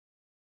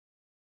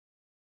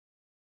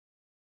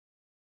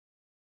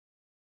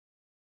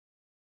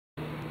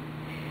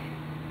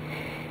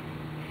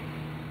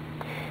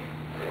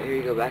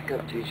go back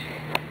up, dude.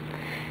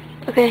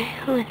 Okay,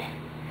 hold on.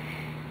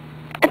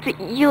 It's a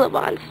Gila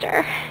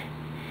Monster.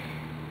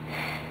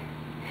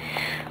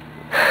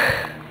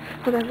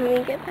 Hold on, let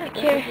me get back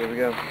here. Here we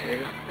go. Here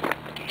we go.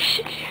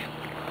 Shh.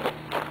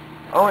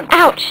 Owen.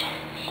 Ouch!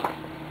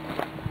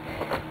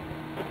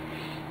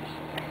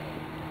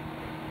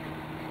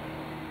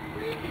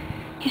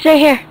 He's right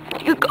here.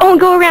 Oh,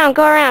 go around,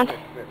 go around.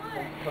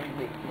 Come to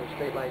me. Go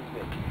straight line to me.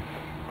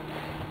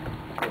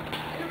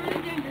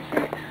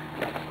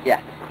 Yeah.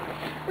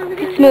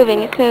 It's moving,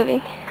 it's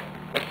moving.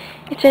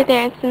 It's right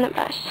there, it's in the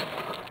bush.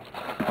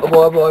 Oh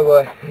boy, boy,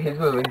 boy. He's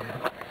moving.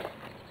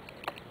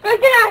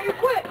 Get out here,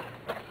 quick!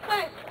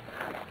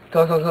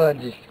 Come on,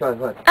 G.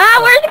 Come on. Ah,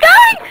 where's it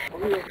going?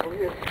 Over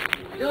here.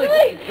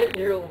 Julie, get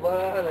your little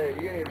butt out of there.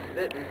 You're gonna get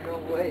bit. There's no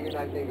way you're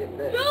not gonna get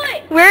bit.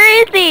 Julie!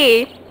 Where is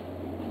he?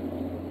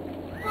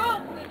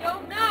 Bro, we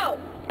don't know.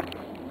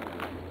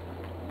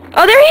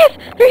 Oh, there he is!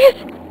 There he is!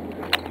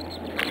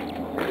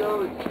 Here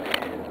goes.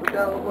 Look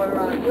that little boy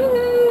around.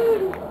 Julie!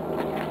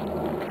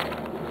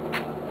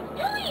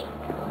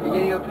 You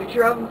getting a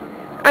picture of him?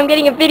 I'm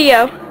getting a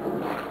video.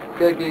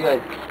 Good. Look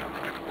at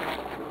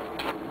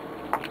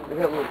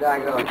that little guy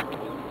going.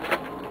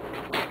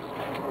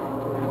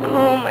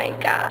 Oh my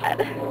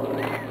god.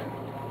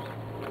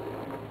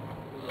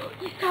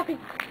 He's stopping.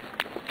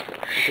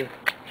 Okay.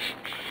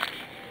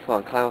 Come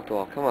on, climb up the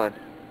wall. Come on.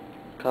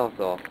 Climb up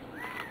the wall.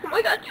 Oh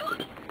my god,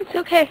 Julie. It's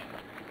okay.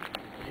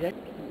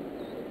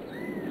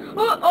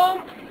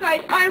 Oh,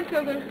 guys, I'm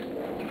so good.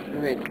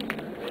 Wait.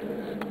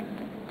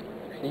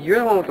 You're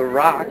the one with the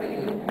rock.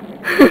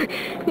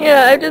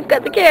 Yeah, I just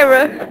got the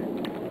camera.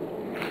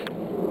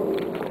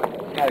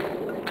 Guys.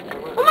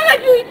 Oh my god,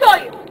 Julie saw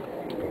you.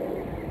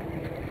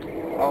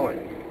 Owen.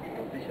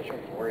 Don't be such a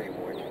worry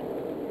boy.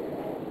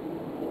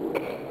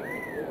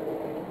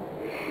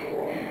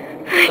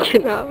 I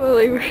cannot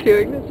believe we're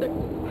doing this.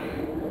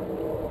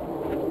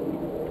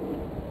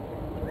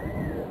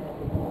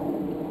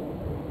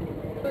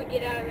 Julie,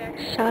 get out of there.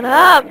 Shut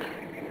up!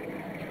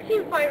 See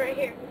him fine right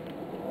here.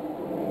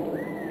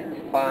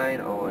 It's fine,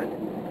 Owen.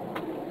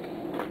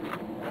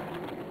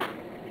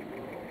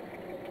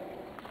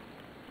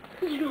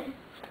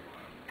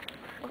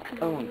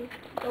 Owen.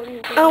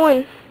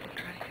 Owen.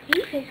 Did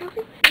you say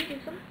something?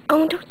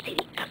 Owen, don't say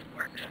the F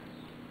word.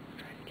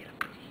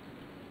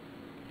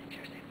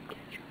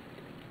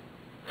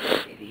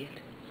 Idiot.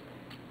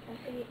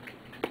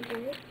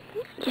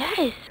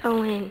 Yes,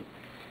 Owen.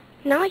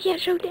 Now I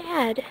can't show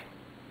Dad.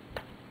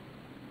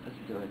 Let's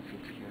do it. I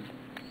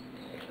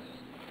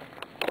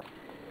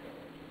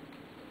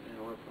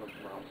don't want to put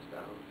mouse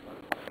down.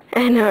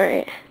 I know,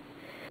 right?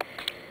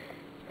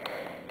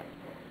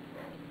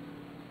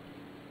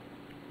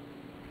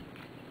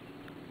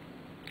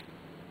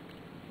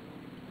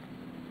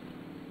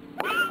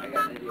 I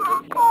got an idea.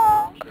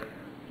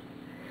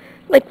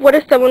 Like, what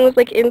if someone was,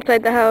 like,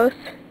 inside the house?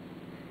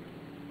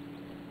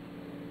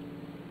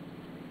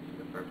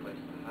 The first place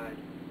to hide.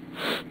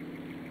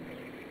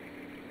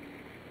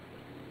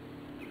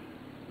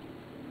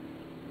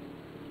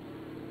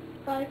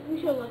 Guys, we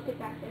should have left it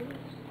back there.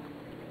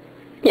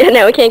 Yeah,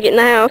 now we can't get in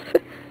the house.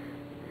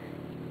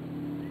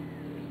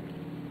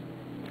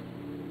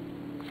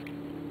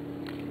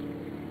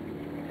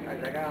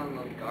 Guys, I gotta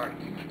unload the car.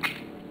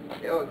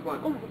 Yo, come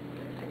on.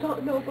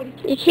 Don't nobody.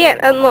 You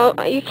can't unload.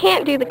 You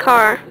can't do the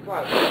car.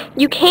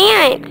 You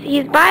can't.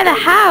 He's by the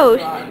house.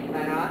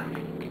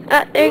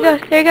 There he goes.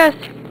 There he goes.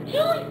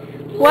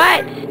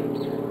 What?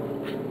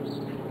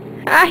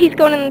 Ah, he's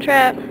going in the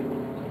trap.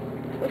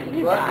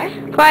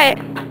 What? Quiet.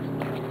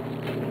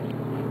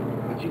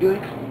 What you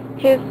doing?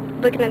 He's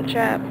looking at the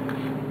trap.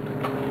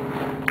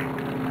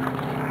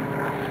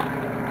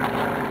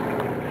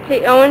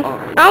 Hey, Owen.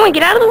 Owen,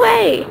 get out of the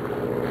way.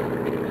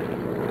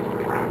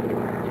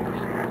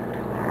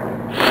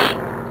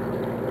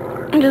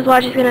 Just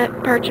watch, he's gonna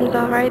perch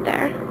himself right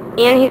there.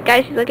 And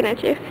guys, he's looking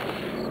at you.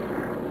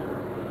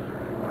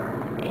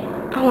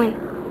 Owen.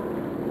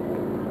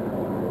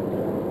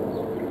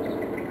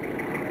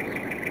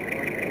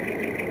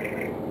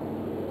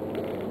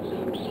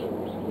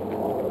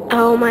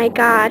 Oh my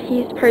god,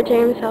 he's perching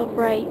himself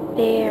right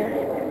there.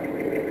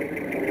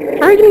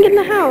 How are we gonna get in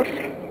the house?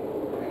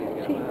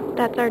 See,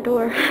 that's our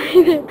door.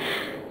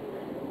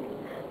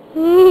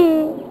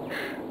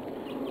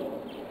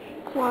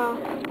 Wow.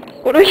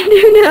 What are we gonna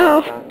do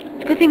now?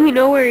 Good thing we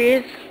know where he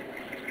is.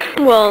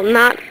 Well,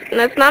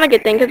 that's not a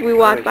good thing because we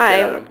walked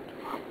by. I'm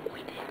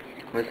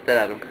gonna spit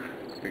at him.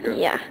 Here you go.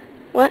 Yeah.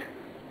 What?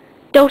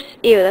 Don't.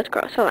 Ew, that's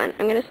gross. Hold on.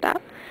 I'm gonna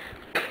stop.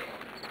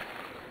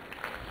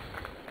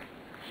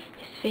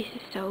 His face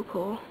is so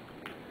cool.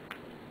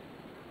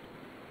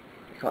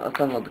 Come on, let's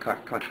unload the car.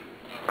 Come on.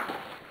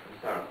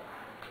 Start.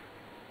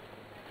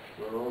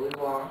 Slowly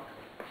walk.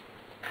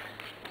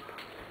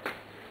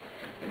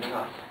 In the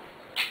house.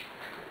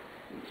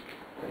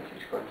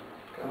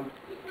 Come.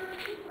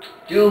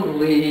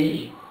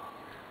 Julie!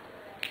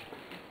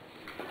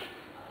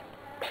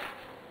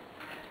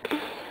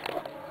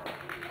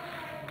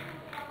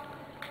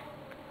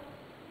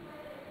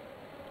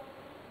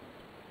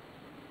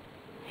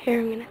 Here,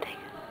 I'm gonna take